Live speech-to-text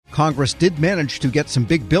Congress did manage to get some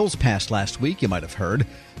big bills passed last week, you might have heard,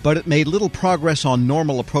 but it made little progress on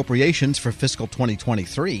normal appropriations for fiscal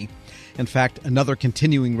 2023. In fact, another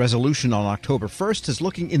continuing resolution on October 1st is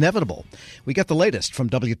looking inevitable. We get the latest from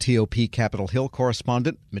WTOP Capitol Hill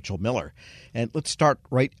correspondent Mitchell Miller. And let's start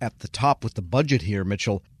right at the top with the budget here,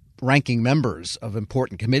 Mitchell. Ranking members of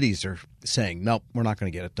important committees are saying, no, we're not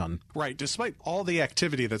going to get it done. Right. Despite all the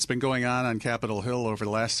activity that's been going on Capitol Hill over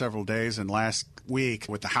the last several days and last week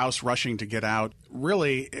with the House rushing to get out,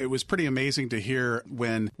 really, it was pretty amazing to hear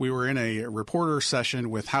when we were in a reporter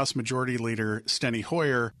session with House Majority Leader Steny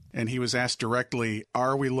Hoyer, and he was asked directly,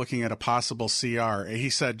 are we looking at a possible CR?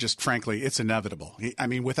 He said, just frankly, it's inevitable.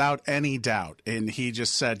 Without any doubt. And he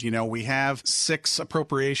just said, we have 6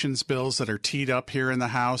 appropriations bills that are teed up here in the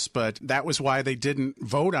House, but that was why they didn't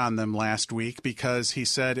vote on them last week, because he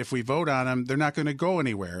said if we vote on them, they're not going to go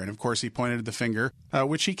anywhere. And of course, he pointed the finger,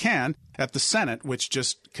 which he can, at the Senate, which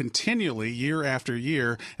just continually, year after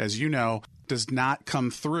year, as you know, does not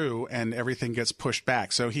come through and everything gets pushed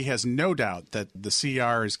back. So he has no doubt that the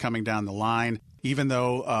CR is coming down the line. Even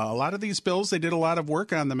though a lot of these bills, they did a lot of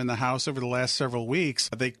work on them in the House over the last several weeks.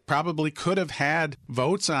 They probably could have had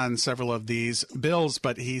votes on several of these bills,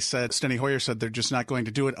 but Steny Hoyer said they're just not going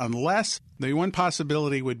to do it unless the one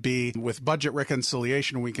possibility would be with budget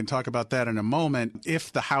reconciliation. We can talk about that in a moment.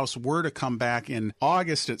 If the House were to come back in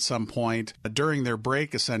August at some point during their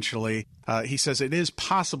break, essentially, he says it is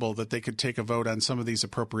possible that they could take a vote on some of these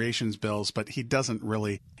appropriations bills, but he doesn't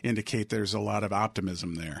really indicate there's a lot of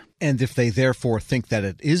optimism there. And if they therefore think that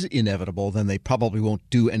it is inevitable, then they probably won't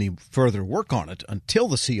do any further work on it until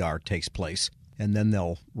the CR takes place, and then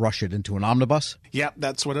they'll rush it into an omnibus? Yeah,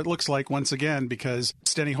 that's what it looks like once again, because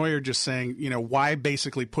Steny Hoyer just saying, why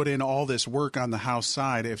basically put in all this work on the House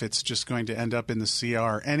side if it's just going to end up in the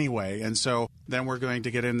CR anyway? And so then we're going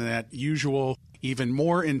to get into that usual, even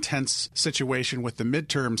more intense situation with the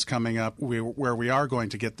midterms coming up, where we are going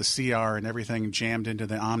to get the CR and everything jammed into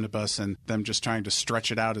the omnibus and them just trying to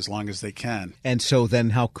stretch it out as long as they can. And so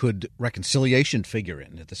then how could reconciliation figure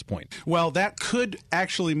in at this point? Well, that could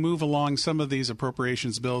actually move along some of these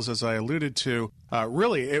appropriations bills, as I alluded to.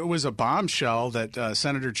 Really, it was a bombshell that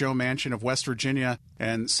Senator Joe Manchin of West Virginia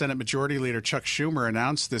and Senate Majority Leader Chuck Schumer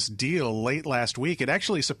announced this deal late last week. It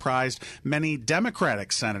actually surprised many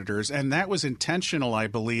Democratic senators, and that was intentional, I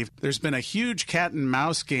believe. There's been a huge cat and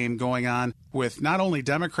mouse game going on with not only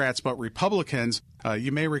Democrats but Republicans.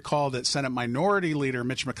 You may recall that Senate Minority Leader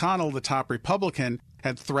Mitch McConnell, the top Republican,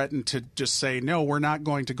 had threatened to just say, no, we're not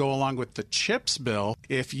going to go along with the CHIPS bill.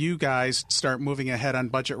 If you guys start moving ahead on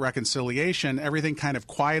budget reconciliation, everything kind of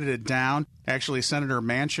quieted down. Actually, Senator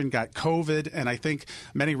Manchin got COVID, and I think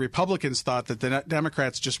many Republicans thought that the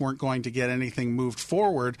Democrats just weren't going to get anything moved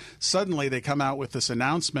forward. Suddenly, they come out with this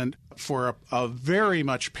announcement for a very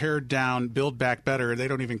much pared down Build Back Better. They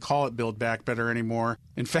don't even call it Build Back Better anymore.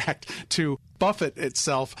 In fact, to buffet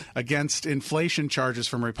itself against inflation charges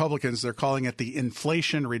from Republicans, they're calling it the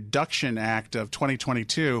Inflation Reduction Act of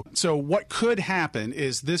 2022. So what could happen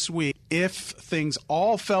is this week, if things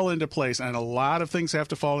all fell into place, and a lot of things have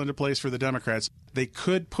to fall into place for the Democrats, they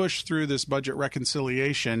could push through this budget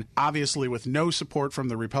reconciliation, obviously with no support from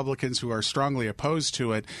the Republicans who are strongly opposed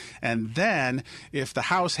to it. And then if the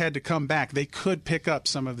House had to come back, they could pick up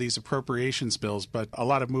some of these appropriations bills, but a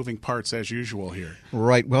lot of moving parts as usual here.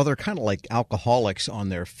 Right. Well, they're kind of like alcoholics on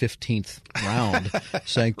their 15th round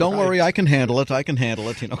saying, don't worry, I can handle it,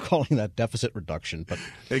 calling that deficit reduction. But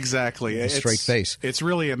exactly. With a straight face. It's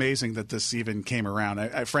really amazing that this even came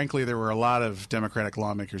around. Frankly, there were a lot of Democratic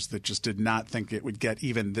lawmakers that just did not think it would get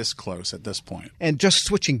even this close at this point. And just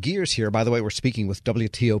switching gears here, by the way, we're speaking with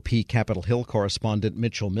WTOP Capitol Hill correspondent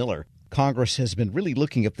Mitchell Miller. Congress has been really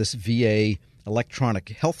looking at this VA electronic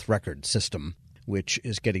health record system, which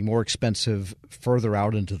is getting more expensive further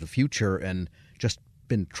out into the future and just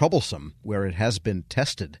been troublesome where it has been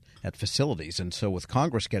tested at facilities. And so with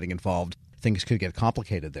Congress getting involved, things could get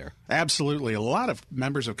complicated there. Absolutely. A lot of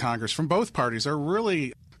members of Congress from both parties are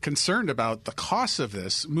really concerned about the costs of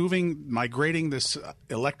this, migrating this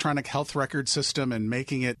electronic health record system and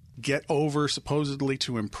making it get over supposedly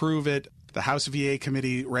to improve it. The House VA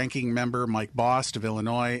Committee ranking member, Mike Bost of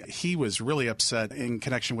Illinois, he was really upset in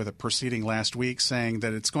connection with a proceeding last week, saying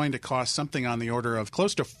that it's going to cost something on the order of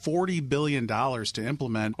close to $40 billion to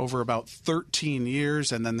implement over about 13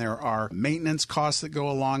 years. And then there are maintenance costs that go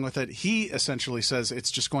along with it. He essentially says it's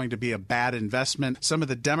just going to be a bad investment. Some of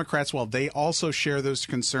the Democrats, while they also share those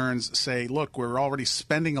concerns, say, look, we're already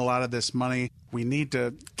spending a lot of this money. We need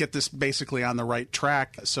to get this basically on the right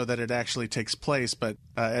track so that it actually takes place. But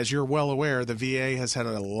as you're well aware, the VA has had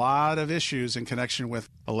a lot of issues in connection with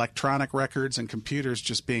electronic records and computers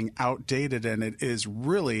just being outdated, and it is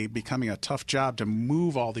really becoming a tough job to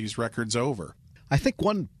move all these records over. I think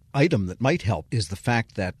one item that might help is the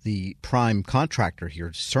fact that the prime contractor here,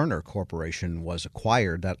 Cerner Corporation, was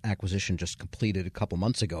acquired. That acquisition just completed a couple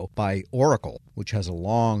months ago by Oracle, which has a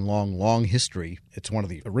long history. It's one of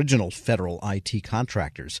the original federal IT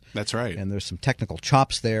contractors. That's right. And there's some technical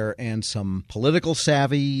chops there and some political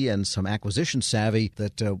savvy and some acquisition savvy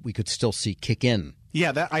that we could still see kick in.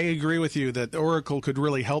 Yeah, I agree with you that Oracle could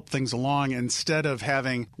really help things along instead of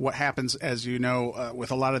having what happens, as you know,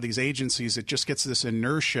 with a lot of these agencies. It just gets this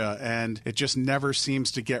inertia and it just never seems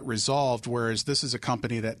to get resolved, whereas this is a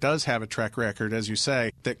company that does have a track record, as you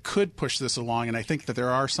say, that could push this along. And I think that there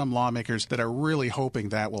are some lawmakers that are really hoping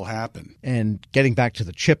that will happen. And getting back to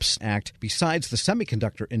the CHIPS Act, besides the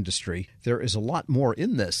semiconductor industry, there is a lot more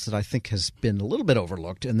in this that I think has been a little bit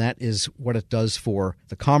overlooked, and that is what it does for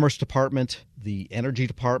the Commerce Department, the Energy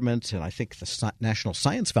Department, and I think the National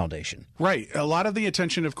Science Foundation. Right. A lot of the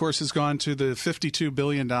attention, of course, has gone to the $52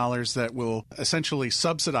 billion that will essentially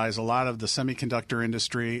subsidize a lot of the semiconductor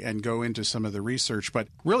industry and go into some of the research. But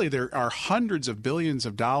really, there are hundreds of billions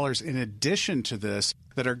of dollars in addition to this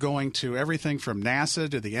that are going to everything from NASA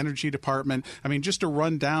to the Energy Department. I mean, just to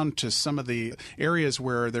run down to some of the areas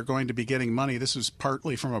where they're going to be getting money. This was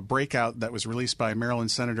partly from a breakout that was released by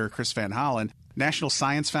Maryland Senator Chris Van Hollen. National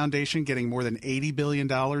Science Foundation getting more than $80 billion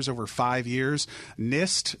over 5 years.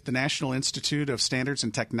 NIST, the National Institute of Standards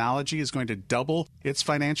and Technology, is going to double its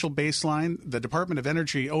financial baseline. The Department of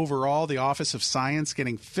Energy overall, the Office of Science,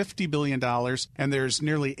 getting $50 billion, and there's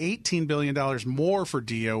nearly $18 billion more for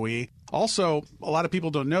DOE. Also, a lot of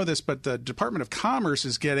people don't know this, but the Department of Commerce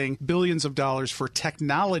is getting billions of dollars for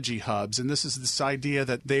technology hubs. And this is this idea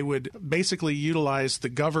that they would basically utilize the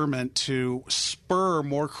government to spur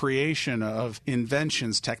more creation of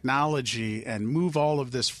inventions, technology, and move all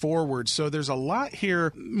of this forward. So there's a lot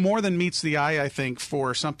here, more than meets the eye, I think,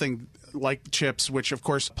 for something like CHIPS, which, of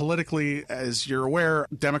course, politically, as you're aware,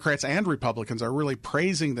 Democrats and Republicans are really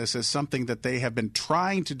praising this as something that they have been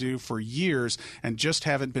trying to do for years and just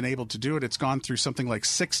haven't been able to do it. It's gone through something like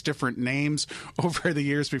 6 different names over the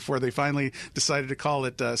years before they finally decided to call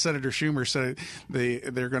it. Senator Schumer said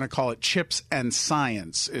they're going to call it CHIPS and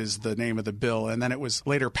Science is the name of the bill. And then it was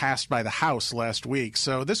later passed by the House last week.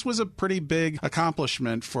 So this was a pretty big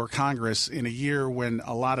accomplishment for Congress in a year when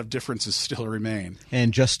a lot of differences still remain.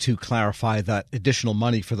 And just to clarify, that additional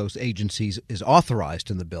money for those agencies is authorized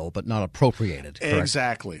in the bill, but not appropriated. Correct?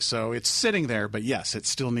 Exactly. So it's sitting there, but yes, it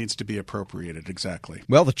still needs to be appropriated. Exactly.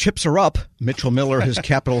 Well, the chips are up. Mitchell Miller, his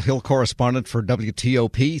Capitol Hill correspondent for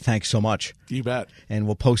WTOP. Thanks so much. You bet. And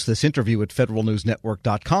we'll post this interview at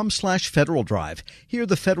federalnewsnetwork.com/Federal Drive. Hear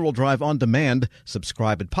the Federal Drive on demand.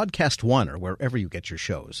 Subscribe at Podcast One or wherever you get your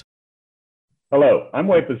shows. Hello, I'm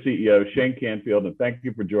WIPA CEO Shane Canfield, and thank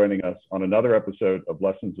you for joining us on another episode of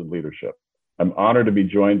Lessons in Leadership. I'm honored to be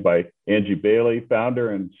joined by Angie Bailey,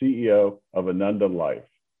 founder and CEO of Ananda Life.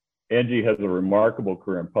 Angie has a remarkable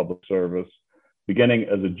career in public service, beginning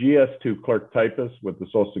as a GS2 clerk typist with the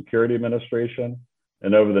Social Security Administration.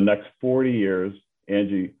 And over the next 40 years,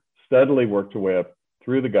 Angie steadily worked her way up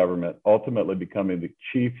through the government, ultimately becoming the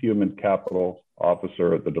Chief Human Capital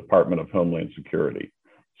Officer at the Department of Homeland Security.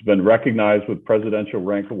 She's been recognized with presidential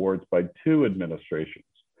rank awards by 2 administrations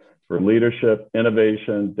for leadership,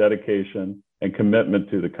 innovation, dedication, and commitment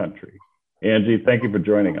to the country. Angie, thank you for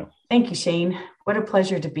joining us. Thank you, Shane. What a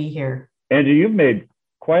pleasure to be here. Angie, you've made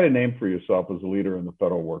quite a name for yourself as a leader in the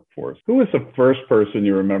federal workforce. Who was the first person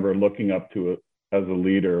you remember looking up to as a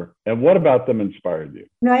leader, and what about them inspired you?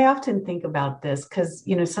 I often think about this because,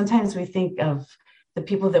 sometimes we think of the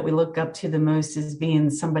people that we look up to the most as being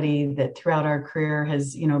somebody that throughout our career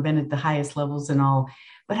has, been at the highest levels and all.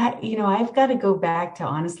 But I've got to go back to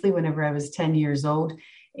honestly, whenever I was 10 years old.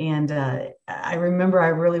 And I remember I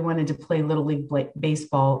really wanted to play Little League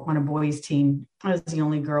baseball on a boys team. I was the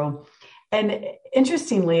only girl. And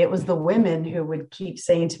interestingly, it was the women who would keep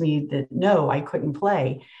saying to me that, no, I couldn't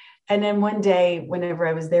play. And then one day, whenever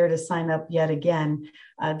I was there to sign up yet again,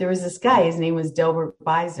 there was this guy, his name was Delbert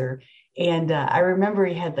Beiser. And I remember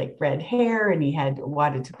he had like red hair and he had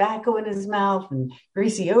wad of tobacco in his mouth and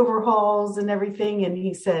greasy overalls and everything. And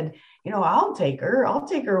he said, I'll take her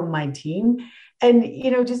on my team. And,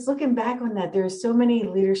 just looking back on that, there's so many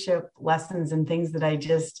leadership lessons and things that I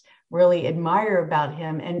just really admire about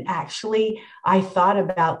him. And actually, I thought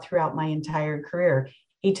about throughout my entire career.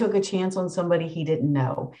 He took a chance on somebody he didn't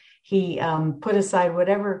know. He put aside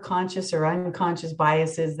whatever conscious or unconscious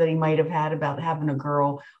biases that he might have had about having a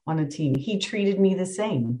girl on a team. He treated me the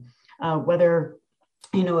same, whether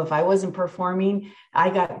if I wasn't performing, I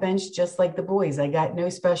got benched just like the boys. I got no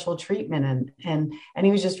special treatment. And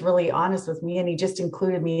he was just really honest with me, and he just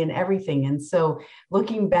included me in everything. And so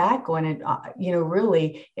looking back on it,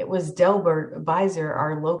 really, it was Delbert Visor,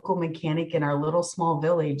 our local mechanic in our little small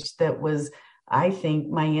village, that was, I think,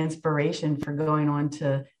 my inspiration for going on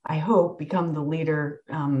to, I hope, become the leader,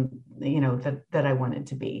 that I wanted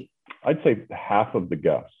to be. I'd say half of the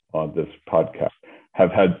guests on this podcast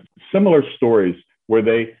have had similar stories where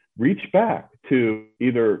they reach back to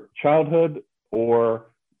either childhood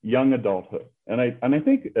or young adulthood. And I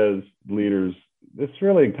think as leaders, it's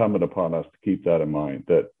really incumbent upon us to keep that in mind,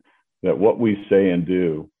 that what we say and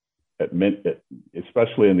do,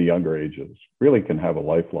 especially in the younger ages, really can have a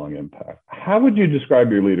lifelong impact. How would you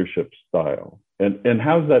describe your leadership style, and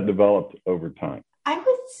how's that developed over time? I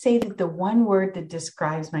would say that the one word that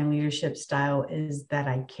describes my leadership style is that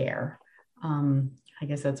I care. I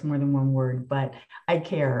guess that's more than one word, but I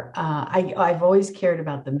care. I've always cared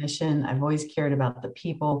about the mission. I've always cared about the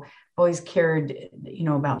people. I've always cared,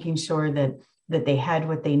 about making sure that they had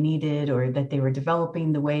what they needed, or that they were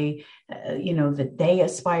developing the way, that they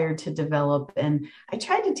aspired to develop. And I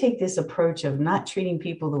tried to take this approach of not treating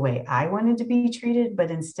people the way I wanted to be treated, but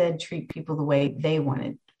instead treat people the way they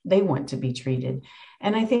want to be treated.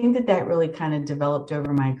 And I think that really kind of developed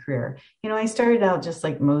over my career. I started out just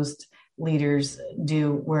like most leaders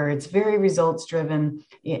do, where it's very results driven.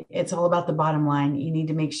 It's all about the bottom line. You need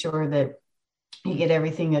to make sure that you get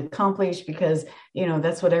everything accomplished because,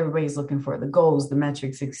 that's what everybody's looking for, the goals, the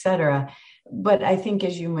metrics, etc. But I think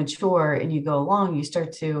as you mature and you go along, you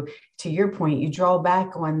start to your point, you draw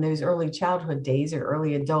back on those early childhood days or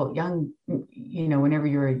early adult, whenever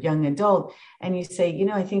you're a young adult, and you say,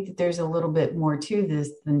 I think that there's a little bit more to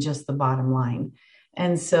this than just the bottom line.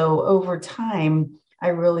 And so over time, I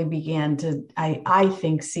really began to, I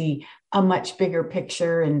think, see a much bigger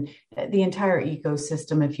picture and the entire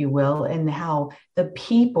ecosystem, if you will, and how the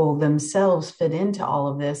people themselves fit into all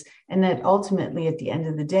of this. And that ultimately, at the end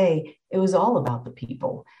of the day, it was all about the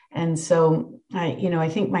people. And so, I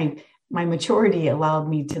think my maturity allowed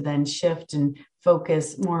me to then shift and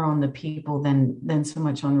focus more on the people than so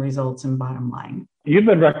much on results and bottom line. You've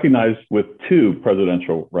been recognized with 2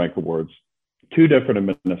 presidential rank awards, 2 different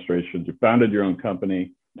administrations. You founded your own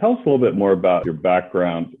company. Tell us a little bit more about your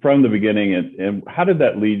background from the beginning, and how did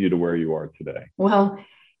that lead you to where you are today? Well,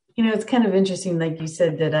 it's kind of interesting, like you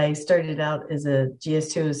said, that I started out as a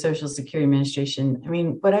GS2 of Social Security Administration. I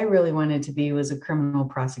mean, what I really wanted to be was a criminal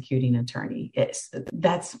prosecuting attorney.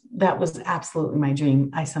 That was absolutely my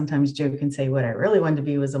dream. I sometimes joke and say what I really wanted to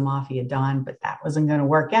be was a mafia don, but that wasn't going to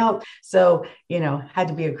work out. So, had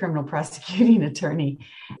to be a criminal prosecuting attorney.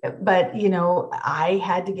 But, I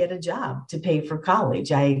had to get a job to pay for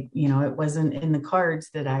college. It wasn't in the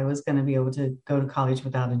cards that I was going to be able to go to college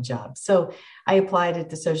without a job. So I applied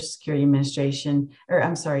at the Social Security Administration,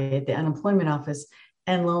 at the unemployment office,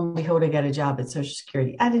 and lo and behold, I got a job at Social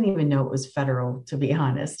Security. I didn't even know it was federal, to be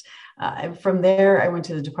honest. From there, I went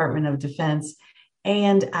to the Department of Defense,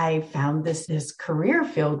 and I found this career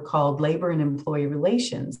field called Labor and Employee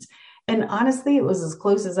Relations. And honestly, it was as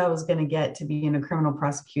close as I was going to get to being a criminal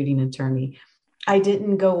prosecuting attorney. I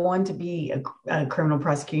didn't go on to be a criminal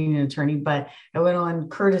prosecuting attorney, but I went on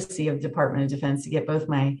courtesy of Department of Defense to get both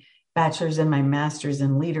my bachelor's and my master's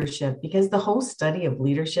in leadership, because the whole study of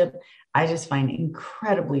leadership, I just find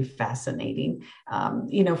incredibly fascinating.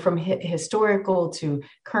 From historical to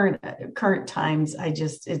current times,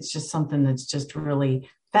 it's just something that's just really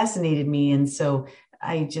fascinated me. And so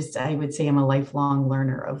I would say I'm a lifelong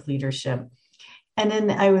learner of leadership. And then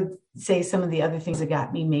I would say some of the other things that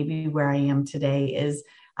got me maybe where I am today is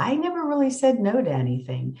I never really said no to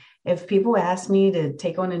anything. If people asked me to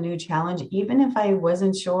take on a new challenge, even if I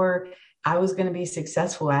wasn't sure I was going to be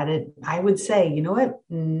successful at it, I would say, you know what,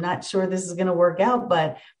 I'm not sure this is going to work out,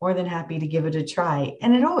 but more than happy to give it a try.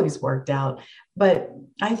 And it always worked out. But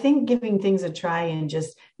I think giving things a try and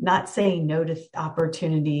just not saying no to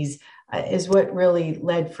opportunities is what really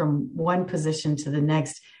led from one position to the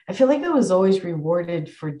next. I feel like I was always rewarded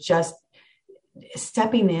for just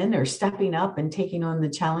stepping in or stepping up and taking on the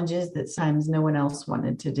challenges that sometimes no one else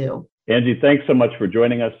wanted to do. Angie, thanks so much for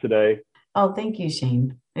joining us today. Oh, thank you,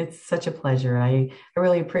 Shane. It's such a pleasure. I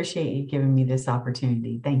really appreciate you giving me this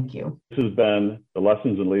opportunity. Thank you. This has been the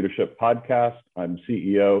Lessons in Leadership podcast. I'm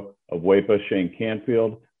CEO of WEPA, Shane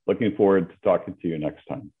Canfield. Looking forward to talking to you next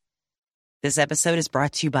time. This episode is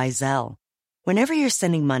brought to you by Zelle. Whenever you're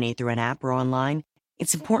sending money through an app or online,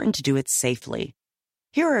 it's important to do it safely.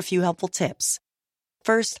 Here are a few helpful tips.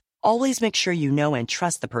 First, always make sure you know and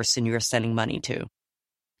trust the person you are sending money to.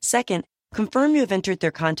 Second, confirm you have entered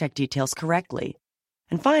their contact details correctly.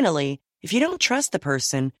 And finally, if you don't trust the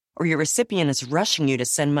person or your recipient is rushing you to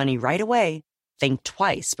send money right away, think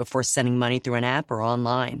twice before sending money through an app or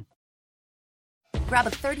online. Grab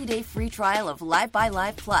a 30-day free trial of Live by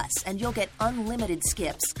Live Plus, and you'll get unlimited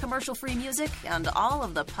skips, commercial-free music, and all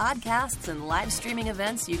of the podcasts and live streaming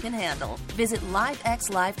events you can handle. Visit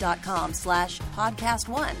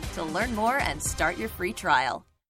livexlive.com/podcast1 to learn more and start your free trial.